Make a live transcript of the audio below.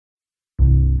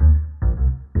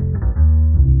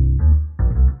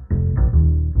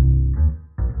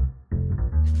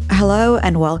Hello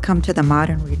and welcome to the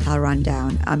Modern Retail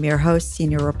Rundown. I'm your host,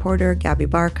 senior reporter Gabby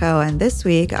Barco, and this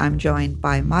week I'm joined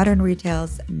by Modern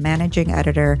Retail's managing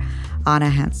editor,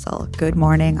 Anna Hansel. Good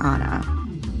morning, Anna.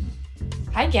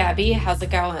 Hi, Gabby. How's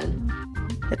it going?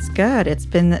 It's good. It's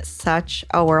been such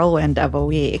a whirlwind of a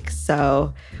week,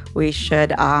 so we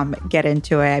should get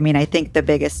into it. I mean, I think the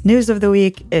biggest news of the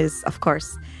week is, of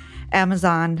course,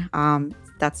 Amazon.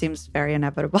 That seems very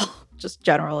inevitable. Just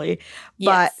generally.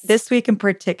 But Yes. this week in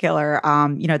particular,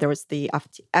 there was the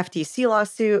FTC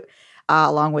lawsuit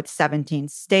along with 17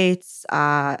 states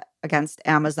against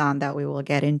Amazon that we will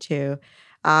get into.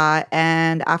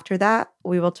 And after that,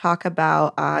 we will talk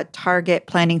about Target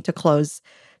planning to close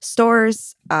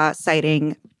stores,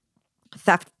 citing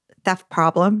theft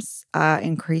problems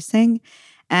increasing.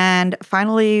 And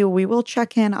finally, we will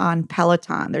check in on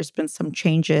Peloton. There's been some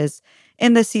changes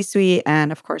in the C-suite.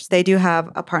 And of course, they do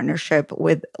have a partnership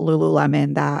with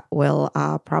Lululemon that will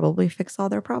probably fix all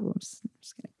their problems.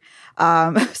 Just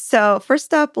kidding. So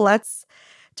first up, let's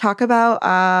talk about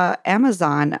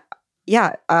Amazon.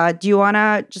 Do you want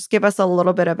to just give us a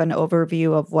little bit of an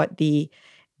overview of what the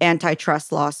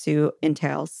antitrust lawsuit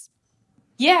entails?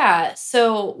 Yeah.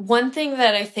 So one thing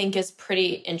that I think is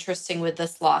pretty interesting with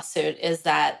this lawsuit is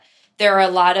that there are a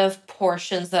lot of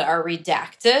portions that are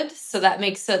redacted. So that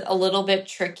makes it a little bit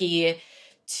tricky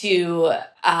to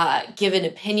give an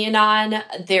opinion on.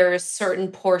 There's certain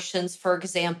portions, for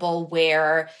example,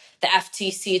 where the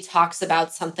FTC talks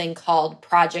about something called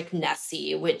Project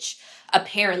Nessie, which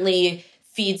apparently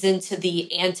feeds into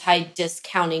the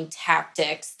anti-discounting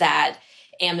tactics that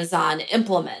Amazon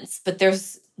implements. But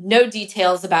there's no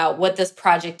details about what this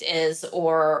project is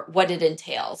or what it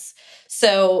entails.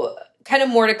 So kind of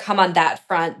more to come on that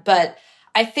front. But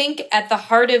I think at the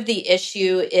heart of the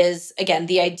issue is, again,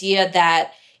 the idea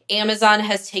that Amazon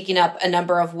has taken up a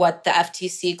number of what the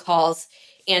FTC calls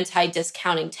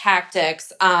anti-discounting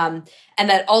tactics, and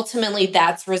that ultimately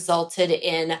that's resulted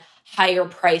in higher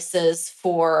prices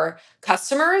for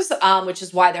customers, which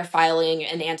is why they're filing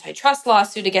an antitrust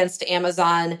lawsuit against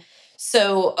Amazon.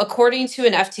 So according to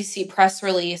an FTC press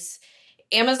release,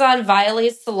 Amazon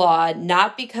violates the law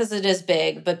not because it is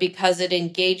big, but because it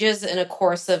engages in a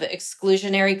course of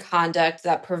exclusionary conduct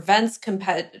that prevents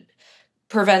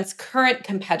current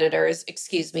competitors,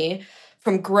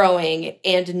 from growing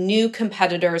and new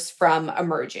competitors from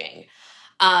emerging.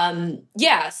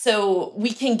 So we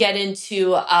can get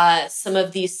into some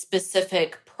of these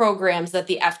specific programs that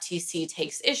the FTC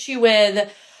takes issue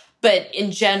with. But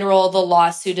in general, the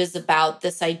lawsuit is about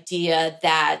this idea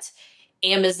that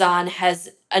Amazon has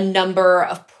a number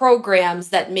of programs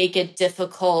that make it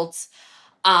difficult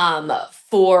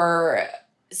for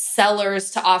sellers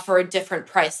to offer different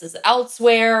prices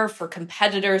elsewhere, for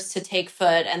competitors to take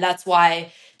foot. And that's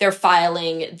why they're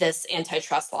filing this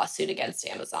antitrust lawsuit against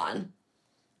Amazon.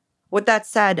 With that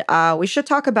said, we should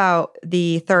talk about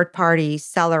the third-party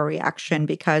seller reaction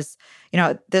because,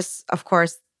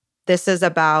 this is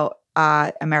about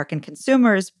American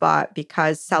consumers, but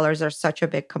because sellers are such a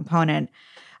big component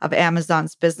of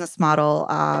Amazon's business model,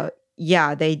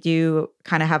 they do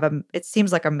kind of have it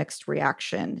seems like a mixed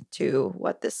reaction to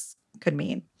what this could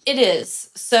mean. It is.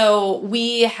 So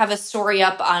we have a story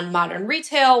up on Modern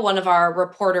Retail. One of our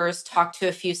reporters talked to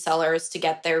a few sellers to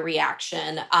get their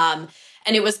reaction. And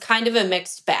it was kind of a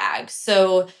mixed bag.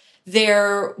 So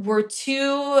there were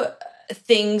two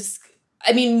things,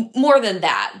 more than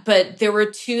that, but there were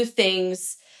two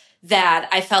things that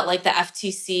I felt like the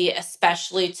FTC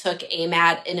especially took aim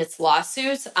at in its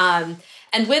lawsuit.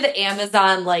 And with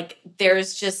Amazon,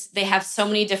 they have so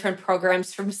many different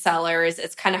programs from sellers.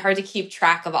 It's kind of hard to keep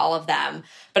track of all of them,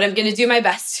 but I'm going to do my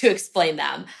best to explain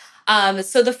them.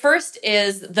 So the first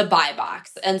is the buy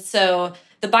box. And so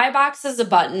the buy box is a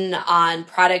button on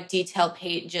product detail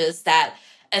pages that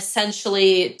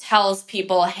essentially tells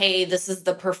people, hey, this is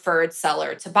the preferred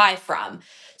seller to buy from.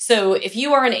 So if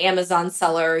you are an Amazon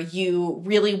seller, you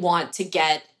really want to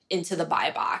get into the buy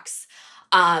box.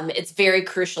 It's very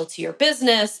crucial to your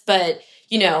business, but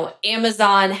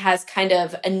Amazon has kind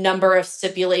of a number of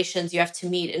stipulations you have to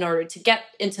meet in order to get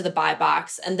into the buy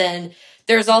box. And then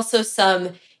there's also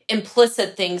some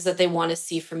implicit things that they want to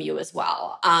see from you as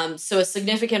well. So a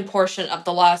significant portion of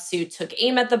the lawsuit took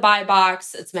aim at the buy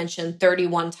box. It's mentioned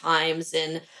 31 times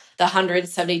in the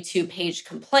 172-page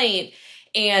complaint.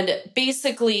 And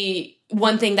basically,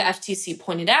 one thing the FTC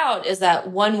pointed out is that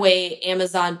one way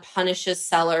Amazon punishes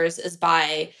sellers is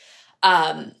by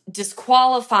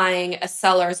disqualifying a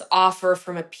seller's offer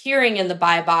from appearing in the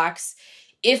buy box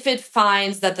if it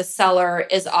finds that the seller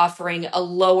is offering a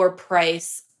lower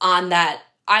price on that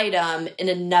item in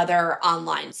another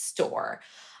online store.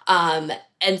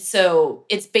 And so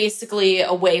it's basically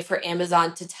a way for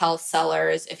Amazon to tell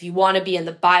sellers, if you want to be in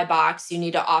the buy box, you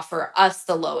need to offer us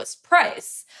the lowest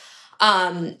price.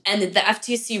 And the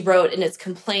FTC wrote in its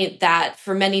complaint that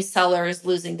for many sellers,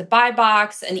 losing the buy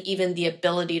box and even the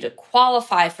ability to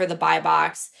qualify for the buy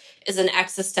box is an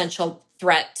existential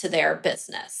threat to their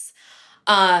business.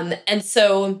 And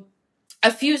so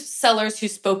a few sellers who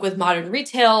spoke with Modern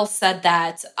Retail said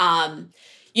that,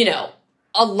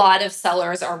 a lot of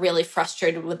sellers are really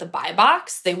frustrated with the buy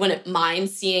box. They wouldn't mind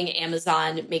seeing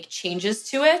Amazon make changes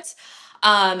to it.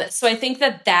 So I think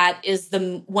that is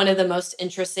one of the most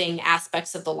interesting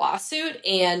aspects of the lawsuit.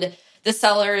 And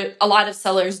a lot of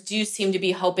sellers do seem to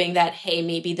be hoping that, hey,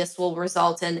 maybe this will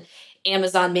result in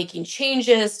Amazon making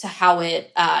changes to how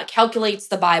it calculates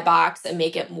the buy box and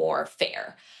make it more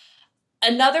fair.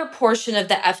 Another portion of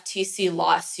the FTC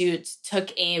lawsuit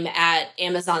took aim at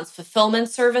Amazon's fulfillment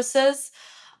services.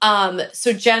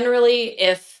 So generally,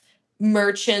 if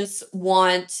merchants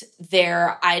want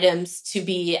their items to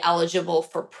be eligible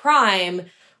for Prime,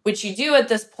 which you do at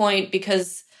this point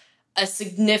because a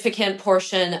significant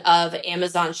portion of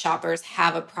Amazon shoppers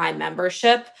have a Prime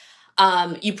membership,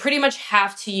 you pretty much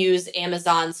have to use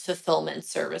Amazon's fulfillment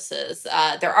services.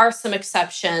 There are some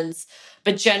exceptions,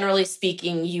 but generally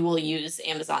speaking, you will use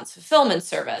Amazon's fulfillment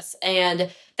service. And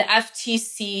the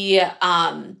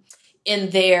FTC, in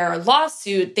their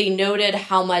lawsuit, they noted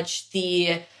how much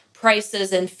the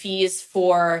prices and fees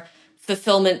for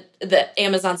the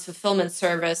Amazon's fulfillment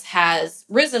service has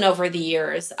risen over the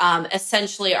years,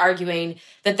 essentially arguing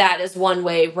that is one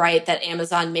way, right, that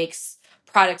Amazon makes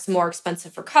products more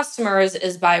expensive for customers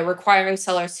is by requiring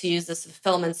sellers to use this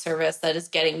fulfillment service that is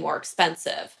getting more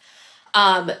expensive.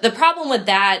 The problem with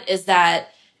that is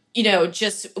that,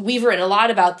 we've written a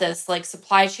lot about this, like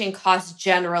supply chain costs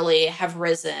generally have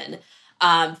risen.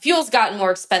 Fuel's gotten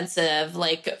more expensive,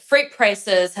 like freight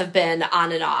prices have been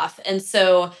on and off. And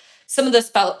so some of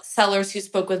the sellers who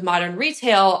spoke with Modern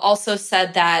Retail also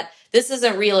said that this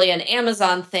isn't really an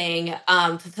Amazon thing.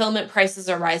 Fulfillment prices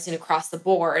are rising across the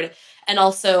board. And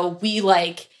also we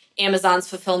like Amazon's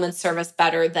fulfillment service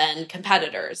better than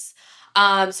competitors. So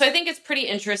I think it's pretty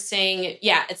interesting.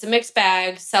 Yeah, it's a mixed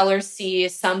bag. Sellers see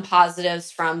some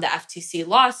positives from the FTC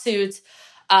lawsuit,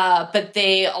 but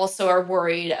they also are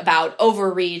worried about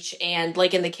overreach. And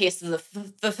like in the case of the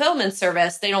fulfillment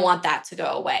service, they don't want that to go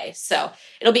away. So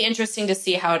it'll be interesting to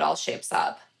see how it all shapes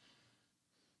up.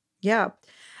 Yeah.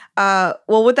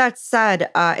 Well, with that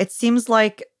said, it seems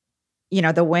like,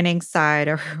 the winning side,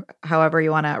 or however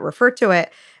you want to refer to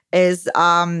it, is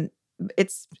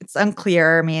it's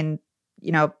unclear. I mean,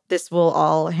 this will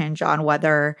all hinge on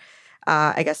whether,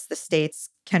 I guess, the states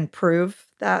can prove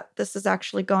that this is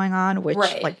actually going on, which,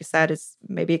 right, like you said, is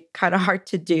maybe kind of hard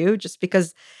to do just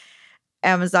because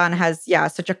Amazon has,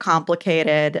 such a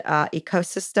complicated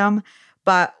ecosystem.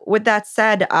 But with that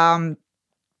said,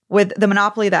 with the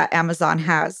monopoly that Amazon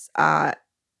has,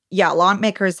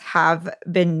 lawmakers have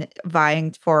been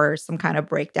vying for some kind of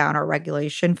breakdown or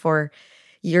regulation for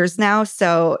years now.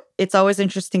 So it's always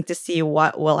interesting to see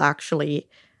what will actually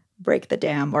break the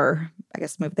dam, or I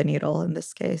guess move the needle in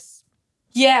this case.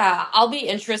 Yeah, I'll be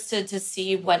interested to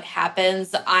see what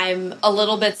happens. I'm a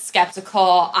little bit skeptical,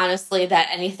 honestly, that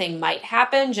anything might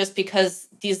happen just because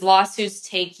these lawsuits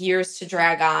take years to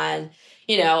drag on.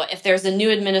 If there's a new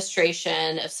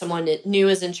administration, if someone new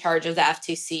is in charge of the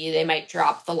FTC, they might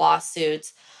drop the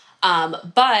lawsuit.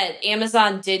 But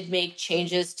Amazon did make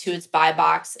changes to its buy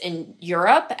box in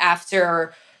Europe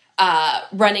after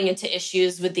running into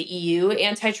issues with the EU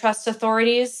antitrust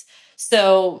authorities.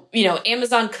 So,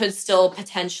 Amazon could still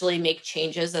potentially make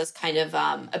changes as kind of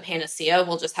a panacea.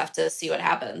 We'll just have to see what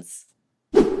happens.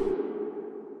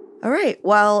 All right.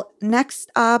 Well,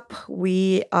 next up,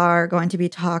 we are going to be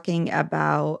talking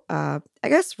about,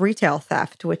 retail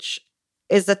theft, which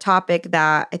is a topic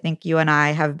that I think you and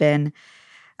I have been,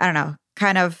 I don't know,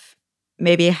 kind of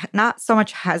maybe not so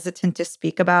much hesitant to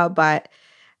speak about, but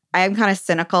I am kind of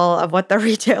cynical of what the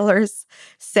retailers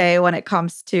say when it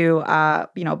comes to,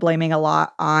 blaming a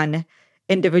lot on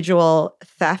individual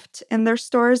theft in their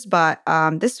stores. But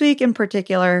this week in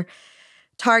particular,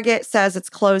 Target says it's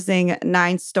closing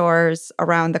 9 stores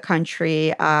around the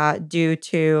country due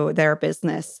to their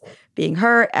business being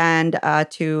hurt and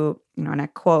to, and I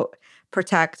quote,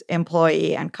 protect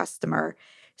employee and customer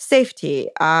safety.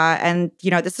 And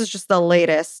this is just the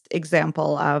latest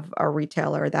example of a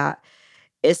retailer that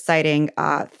is citing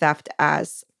theft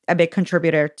as a big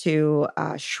contributor to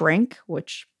shrink,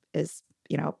 which is,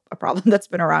 a problem that's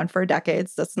been around for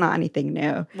decades. That's not anything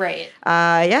new. Right.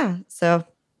 So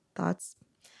thoughts?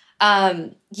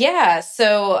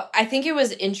 So I think it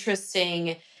was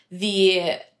interesting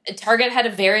the Target had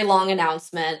a very long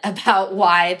announcement about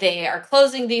why they are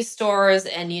closing these stores.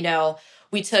 And,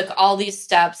 we took all these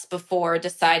steps before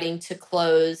deciding to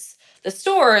close the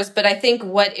stores. But I think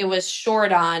what it was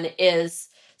short on is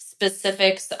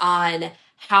specifics on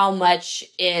how much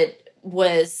it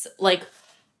was like,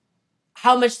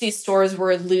 how much these stores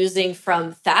were losing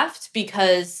from theft,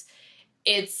 because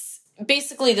it's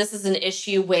basically, this is an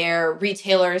issue where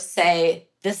retailers say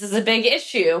this is a big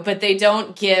issue, but they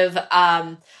don't give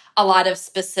a lot of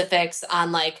specifics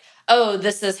on like, oh,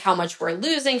 this is how much we're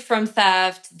losing from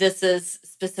theft. This is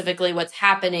specifically what's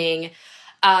happening.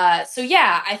 So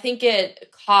yeah, I think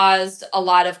it caused a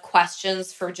lot of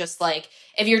questions for just like,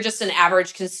 if you're just an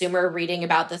average consumer reading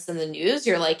about this in the news,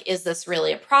 you're like, is this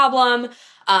really a problem?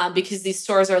 Because these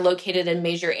stores are located in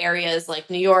major areas like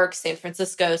New York, San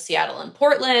Francisco, Seattle, and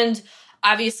Portland.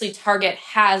 Obviously, Target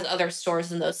has other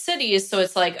stores in those cities. So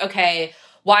it's like, okay,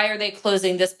 why are they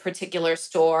closing this particular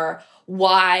store?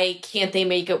 Why can't they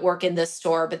make it work in this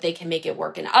store, but they can make it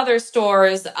work in other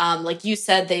stores? Like you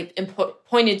said, they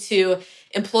pointed to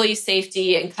employee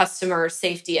safety and customer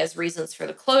safety as reasons for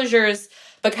the closures,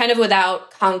 but kind of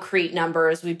without concrete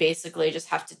numbers. We basically just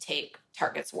have to take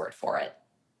Target's word for it.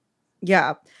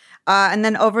 Yeah. And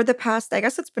then over the past, I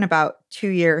guess it's been about 2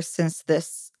 years since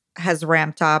this has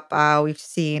ramped up. We've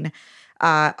seen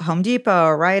Home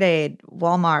Depot, Rite Aid,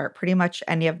 Walmart, pretty much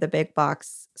any of the big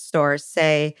box stores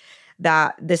say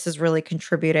that this is really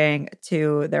contributing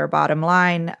to their bottom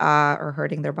line, or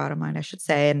hurting their bottom line, I should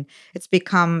say. And it's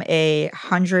become a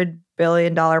 $100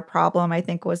 billion problem, I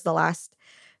think was the last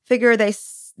figure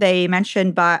they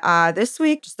mentioned. But this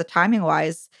week, just the timing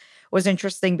wise, was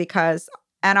interesting because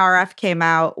NRF came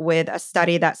out with a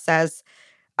study that says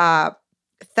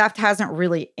theft hasn't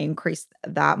really increased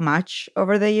that much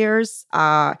over the years.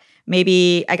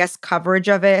 Maybe, I guess, coverage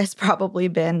of it has probably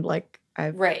been, like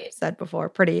I've said before,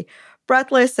 pretty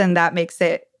breathless, and that makes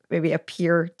it maybe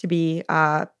appear to be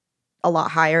a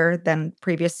lot higher than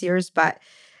previous years. But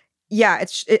yeah,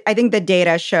 I think the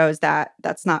data shows that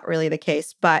that's not really the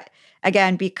case. But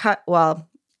again,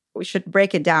 we should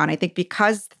break it down. I think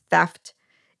because theft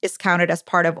is counted as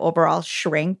part of overall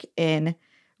shrink in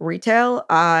retail,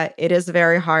 it is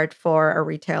very hard for a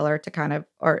retailer to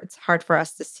or it's hard for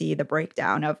us to see the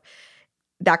breakdown of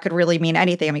that could really mean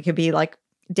anything. I mean, it could be like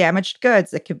damaged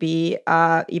goods. It could be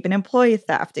even employee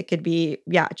theft. It could be,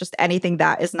 just anything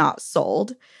that is not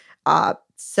sold.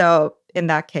 So in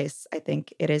that case, I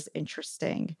think it is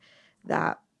interesting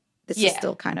that this is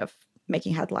still kind of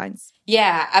making headlines.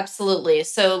 Yeah, absolutely.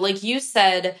 So like you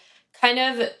said, kind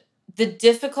of the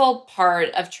difficult part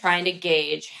of trying to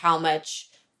gauge how much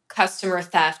customer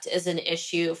theft is an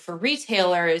issue for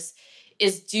retailers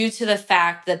is due to the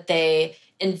fact that they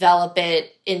envelop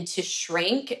it into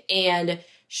shrink, and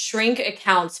shrink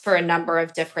accounts for a number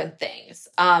of different things.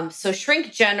 So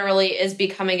shrink generally is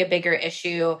becoming a bigger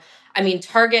issue. I mean,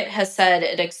 Target has said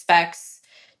it expects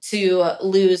to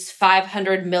lose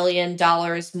 $500 million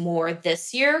more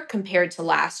this year compared to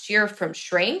last year from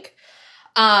shrink.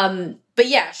 But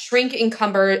yeah, shrink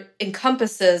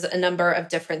encompasses a number of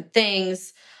different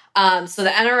things. So the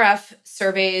NRF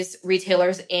surveys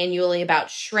retailers annually about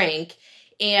shrink.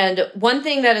 And one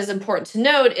thing that is important to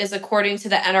note is, according to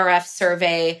the NRF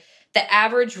survey, the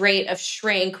average rate of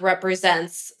shrink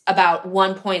represents about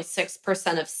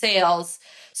 1.6% of sales.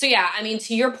 So yeah, I mean,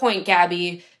 to your point,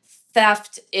 Gabby,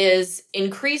 theft is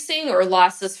increasing, or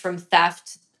losses from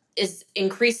theft is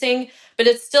increasing, but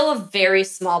it's still a very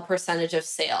small percentage of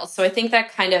sales. So I think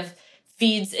that kind of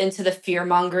feeds into the fear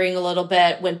mongering a little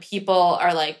bit when people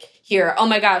are like, here, oh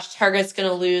my gosh, Target's going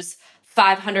to lose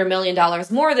 $500 million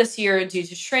more this year due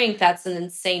to shrink. That's an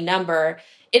insane number.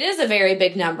 It is a very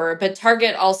big number, but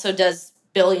Target also does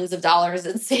billions of dollars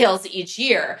in sales each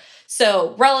year.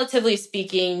 So relatively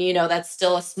speaking, that's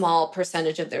still a small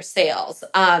percentage of their sales.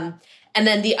 And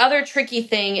then the other tricky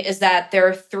thing is that there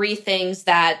are three things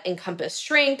that encompass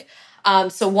shrink.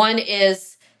 So one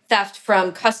is theft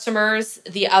from customers.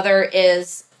 The other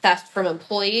is theft from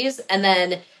employees. And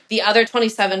then the other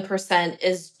 27%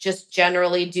 is just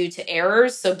generally due to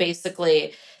errors. So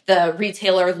basically, the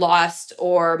retailer lost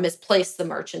or misplaced the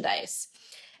merchandise.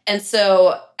 And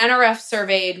so NRF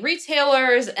surveyed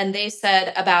retailers, and they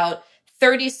said about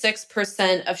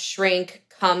 36% of shrink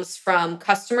comes from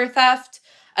customer theft.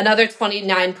 Another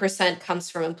 29% comes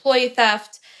from employee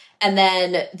theft. And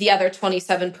then the other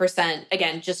 27%,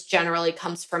 again, just generally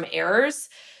comes from errors.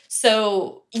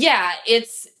 So yeah,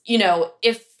 it's,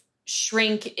 if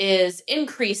shrink is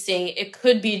increasing, it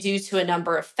could be due to a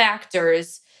number of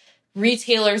factors.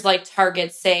 retailers like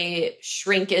Target say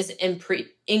shrink is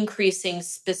increasing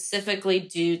specifically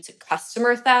due to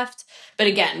customer theft. But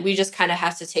again, we just kind of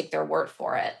have to take their word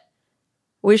for it.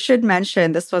 We should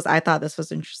mention I thought this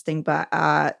was interesting, but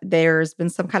there's been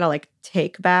some kind of like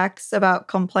takebacks about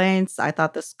complaints. I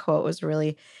thought this quote was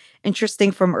really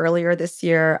interesting from earlier this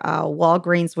year.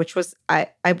 Walgreens, which was,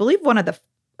 I believe, one of the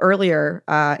earlier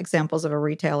examples of a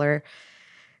retailer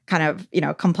kind of,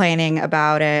 complaining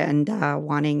about it and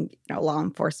wanting, law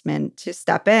enforcement to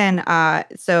step in.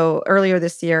 So earlier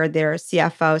this year, their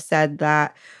CFO said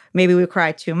that maybe we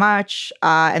cried too much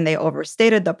and they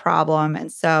overstated the problem.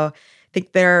 And so I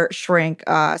think their shrink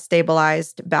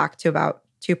stabilized back to about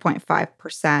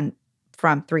 2.5%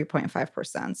 from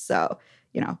 3.5%. So,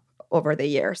 over the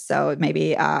year. So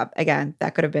maybe, again,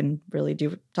 that could have been really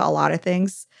due to a lot of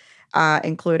things,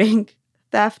 including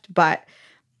theft. But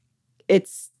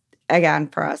it's, again,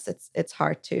 for us, it's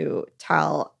hard to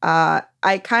tell.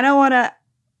 I kind of want to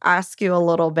ask you a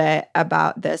little bit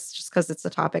about this just because it's a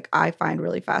topic I find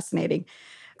really fascinating.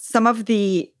 Some of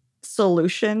the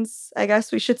solutions, I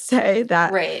guess we should say,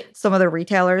 that some of the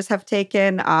retailers have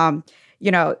taken,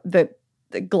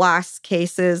 the glass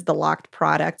cases, the locked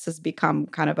products has become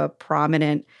kind of a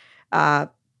prominent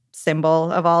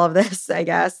symbol of all of this, I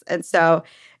guess. And so,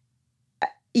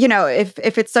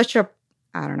 if it's such a,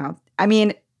 I don't know. I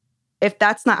mean, if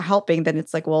that's not helping, then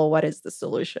it's like, well, what is the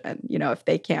solution? If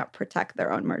they can't protect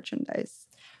their own merchandise.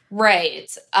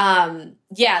 Right.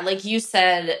 Yeah, like you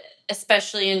said,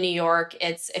 especially in New York,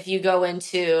 it's if you go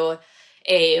into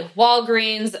a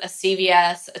Walgreens, a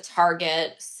CVS, a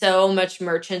Target, so much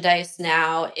merchandise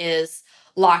now is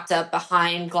locked up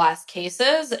behind glass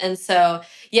cases. And so,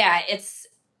 yeah, it's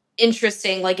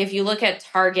interesting. Like if you look at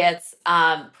Target's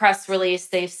press release,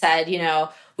 they've said,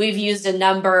 we've used a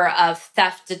number of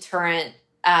theft deterrent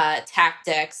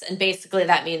tactics. And basically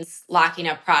that means locking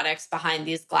up products behind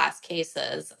these glass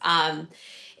cases. And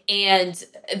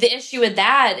the issue with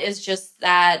that is just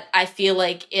that I feel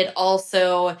like it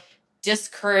also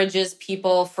discourages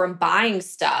people from buying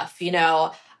stuff.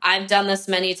 I've done this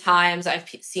many times. I've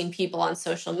seen people on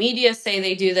social media say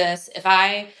they do this. If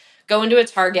I go into a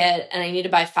Target and I need to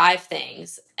buy 5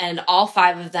 things and all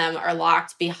 5 of them are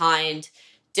locked behind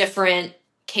different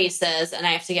cases and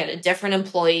I have to get a different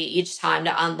employee each time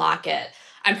to unlock it,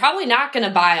 I'm probably not going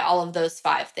to buy all of those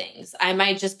 5 things. I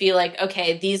might just be like,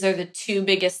 okay, these are the 2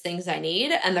 biggest things I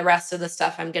need, and the rest of the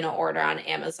stuff I'm going to order on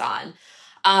Amazon.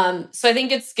 So I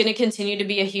think it's going to continue to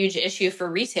be a huge issue for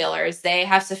retailers. They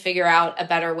have to figure out a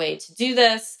better way to do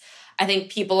this. I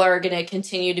think people are going to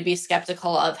continue to be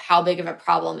skeptical of how big of a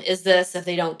problem is this if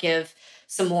they don't give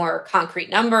some more concrete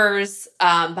numbers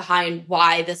behind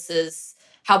why this is,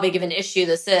 how big of an issue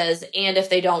this is, and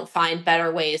if they don't find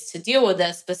better ways to deal with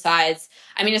this besides,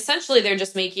 essentially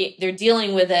they're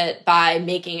dealing with it by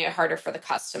making it harder for the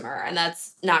customer, and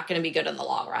that's not going to be good in the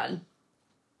long run.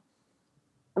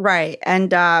 Right.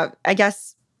 And I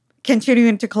guess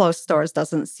continuing to close stores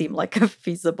doesn't seem like a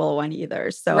feasible one either.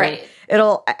 So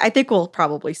I think we'll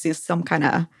probably see some kind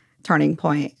of turning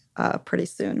point pretty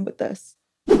soon with this.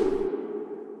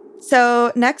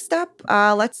 So next up,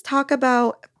 let's talk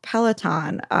about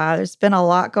Peloton. There's been a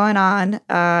lot going on,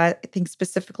 I think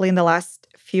specifically in the last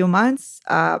few months.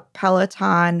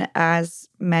 Peloton, as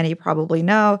many probably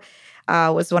know,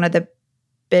 was one of the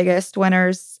biggest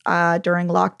winners during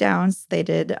lockdowns. They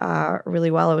did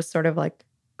really well. It was sort of like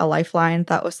a lifeline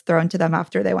that was thrown to them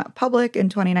after they went public in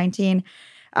 2019.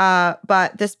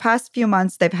 But this past few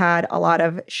months, they've had a lot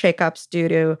of shakeups due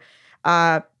to,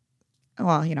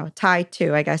 tied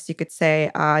to, I guess you could say,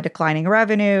 declining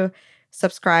revenue,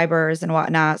 subscribers, and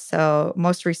whatnot. So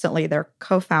most recently, their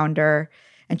co-founder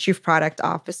and chief product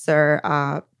officer,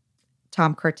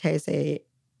 Tom Cortese,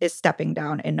 is stepping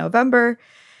down in November.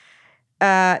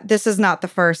 This is not the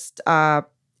first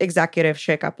executive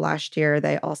shakeup last year.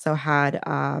 They also had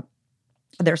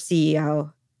their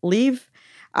CEO leave.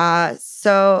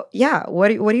 So, what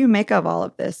do you make of all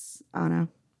of this, Anna?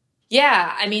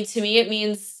 Yeah, to me, it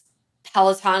means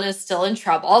Peloton is still in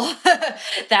trouble.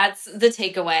 That's the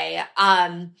takeaway.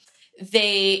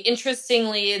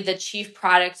 Interestingly, the chief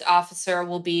product officer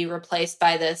will be replaced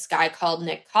by this guy called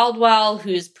Nick Caldwell,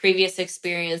 whose previous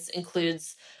experience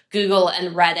includes Google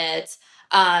and Reddit.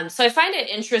 So I find it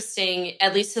interesting,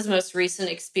 at least his most recent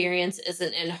experience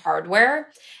isn't in hardware.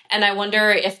 And I wonder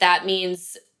if that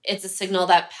means it's a signal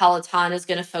that Peloton is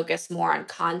going to focus more on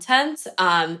content.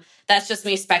 That's just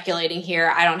me speculating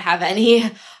here. I don't have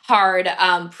any hard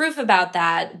proof about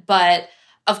that. But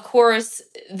of course,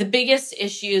 the biggest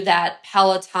issue that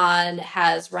Peloton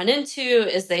has run into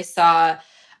is they saw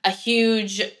a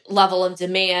huge level of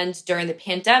demand during the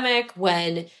pandemic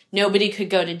when nobody could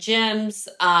go to gyms.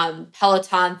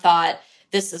 Peloton thought,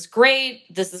 this is great.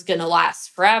 This is going to last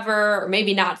forever, or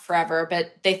maybe not forever,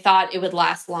 but they thought it would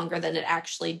last longer than it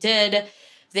actually did.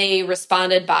 They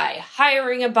responded by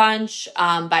hiring a bunch,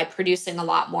 by producing a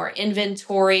lot more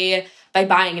inventory, by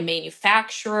buying a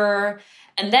manufacturer.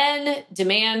 And then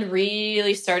demand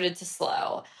really started to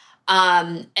slow.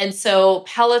 And so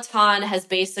Peloton has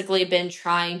basically been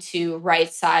trying to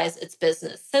right-size its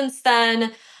business since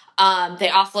then. They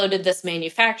offloaded this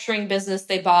manufacturing business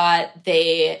they bought.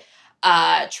 They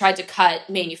tried to cut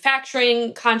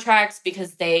manufacturing contracts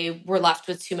because they were left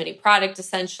with too many product,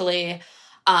 essentially.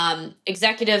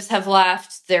 Executives have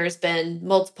left. There's been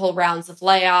multiple rounds of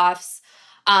layoffs.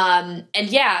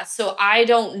 So I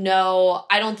don't know.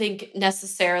 I don't think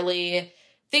necessarily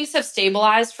things have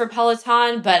stabilized for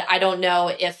Peloton, but I don't know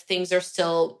if things are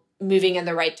still moving in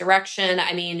the right direction.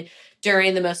 I mean,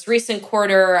 during the most recent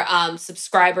quarter,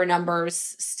 subscriber numbers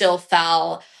still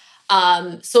fell.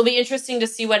 So it'll be interesting to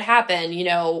see what happened. You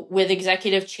know, with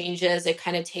executive changes, it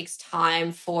kind of takes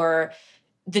time for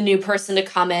the new person to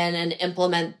come in and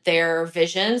implement their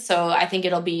vision. So I think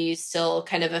it'll be still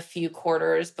kind of a few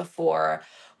quarters before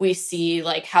we see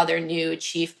like how their new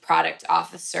chief product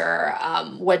officer,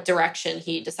 what direction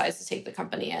he decides to take the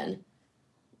company in.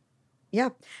 Yeah.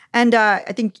 And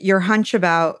I think your hunch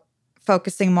about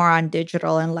focusing more on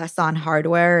digital and less on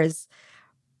hardware is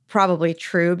probably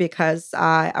true because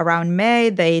around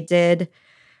May, they did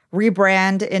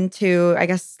rebrand into, I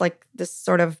guess, like this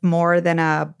sort of more than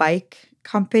a bike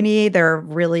company. They're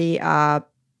really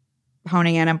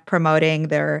honing in and promoting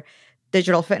their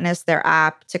digital fitness, their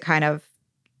app to kind of,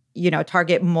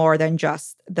 target more than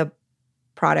just the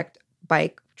product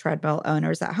bike treadmill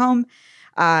owners at home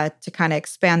to kind of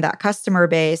expand that customer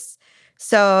base.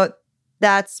 So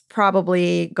that's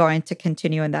probably going to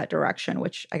continue in that direction,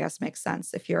 which I guess makes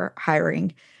sense if you're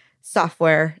hiring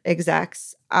software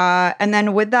execs. And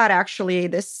then with that, actually,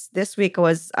 this week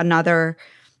was another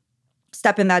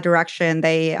step in that direction.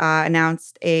 They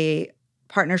announced a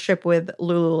partnership with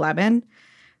Lululemon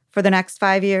for the next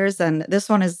 5 years. And this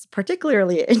one is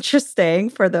particularly interesting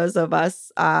for those of us.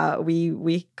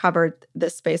 We covered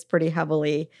this space pretty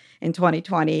heavily in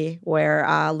 2020, where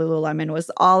Lululemon was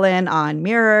all in on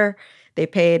Mirror. They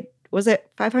paid, was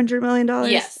it $500 million?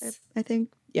 Yes. I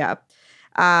think. Yeah.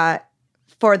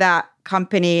 For that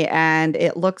company. And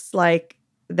it looks like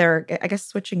they're, I guess,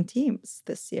 switching teams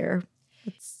this year.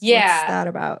 What's that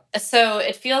about? So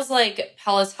it feels like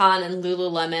Peloton and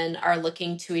Lululemon are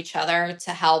looking to each other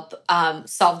to help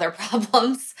solve their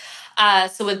problems.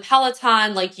 So with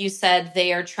Peloton, like you said,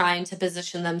 they are trying to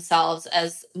position themselves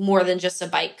as more than just a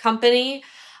bike company.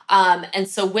 And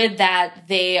so with that,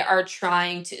 they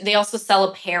also sell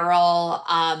apparel.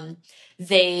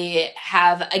 They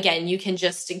have, again, you can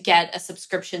just get a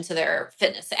subscription to their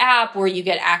fitness app where you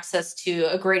get access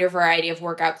to a greater variety of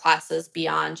workout classes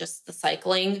beyond just the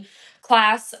cycling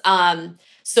class.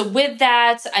 So with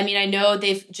that, I mean, I know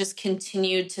they've just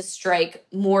continued to strike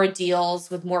more deals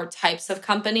with more types of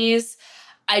companies.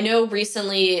 I know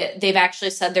recently they've actually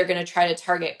said they're going to try to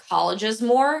target colleges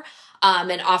more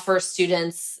and offer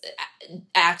students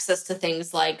access to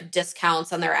things like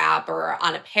discounts on their app or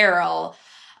on apparel.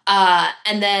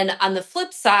 And then on the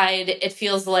flip side, it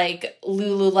feels like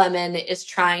Lululemon is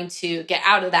trying to get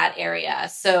out of that area.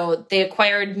 So they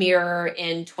acquired Mirror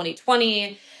in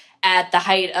 2020 at the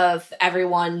height of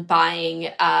everyone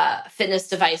buying fitness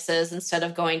devices instead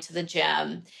of going to the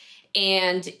gym.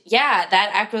 And yeah,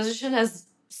 that acquisition has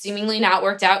seemingly not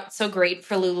worked out so great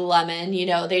for Lululemon. You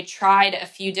know, they tried a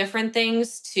few different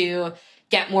things to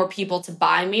get more people to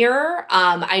buy Mirror.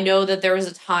 I know that there was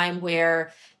a time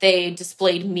where they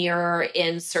displayed Mirror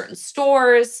in certain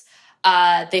stores.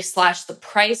 They slashed the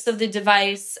price of the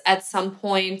device at some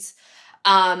point.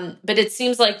 But it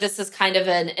seems like this is kind of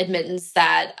an admittance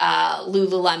that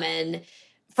Lululemon,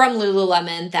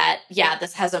 that, yeah,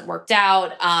 this hasn't worked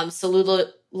out. So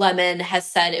Lululemon has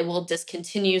said it will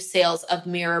discontinue sales of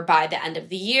Mirror by the end of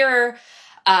the year.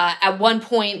 At one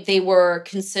point, they were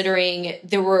considering,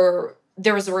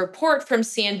 there was a report from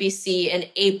CNBC in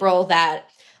April that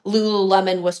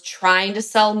Lululemon was trying to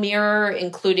sell Mirror,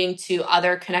 including to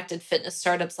other connected fitness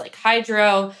startups like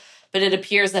Hydro, but it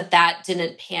appears that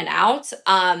didn't pan out.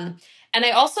 And I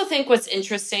also think what's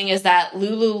interesting is that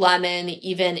Lululemon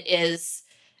even is,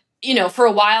 you know, for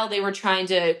a while they were trying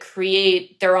to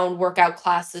create their own workout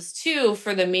classes too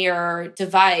for the Mirror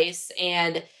device.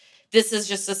 And this is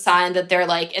just a sign that they're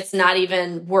like, it's not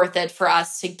even worth it for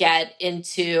us to get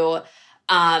into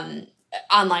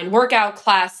online workout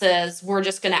classes. We're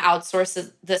just going to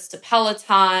outsource this to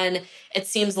Peloton. It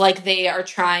seems like they are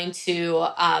trying to,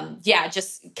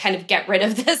 just kind of get rid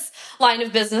of this line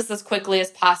of business as quickly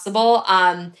as possible.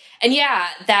 I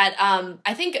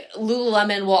think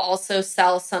Lululemon will also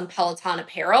sell some Peloton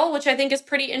apparel, which I think is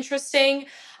pretty interesting.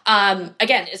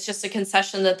 Again, it's just a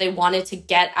concession that they wanted to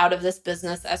get out of this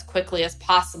business as quickly as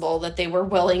possible, that they were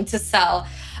willing to sell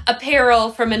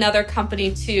apparel from another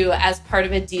company too as part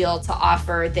of a deal to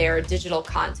offer their digital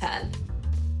content.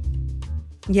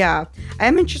 Yeah,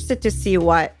 I'm interested to see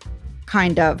what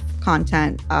kind of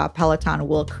content Peloton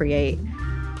will create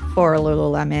for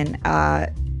Lululemon.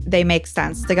 They make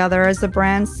sense together as a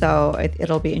brand, so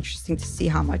it'll be interesting to see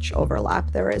how much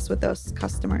overlap there is with those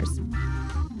customers.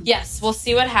 Yes, we'll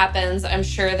see what happens. I'm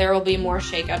sure there will be more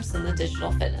shakeups in the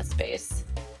digital fitness space.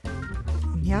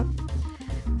 Yep.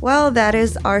 Well, that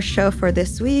is our show for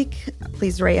this week.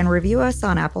 Please rate and review us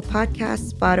on Apple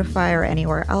Podcasts, Spotify, or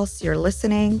anywhere else you're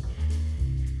listening.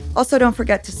 Also, don't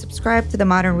forget to subscribe to the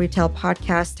Modern Retail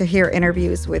Podcast to hear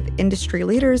interviews with industry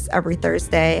leaders every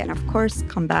Thursday. And of course,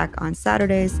 come back on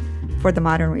Saturdays for the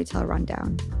Modern Retail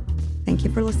Rundown. Thank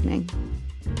you for listening.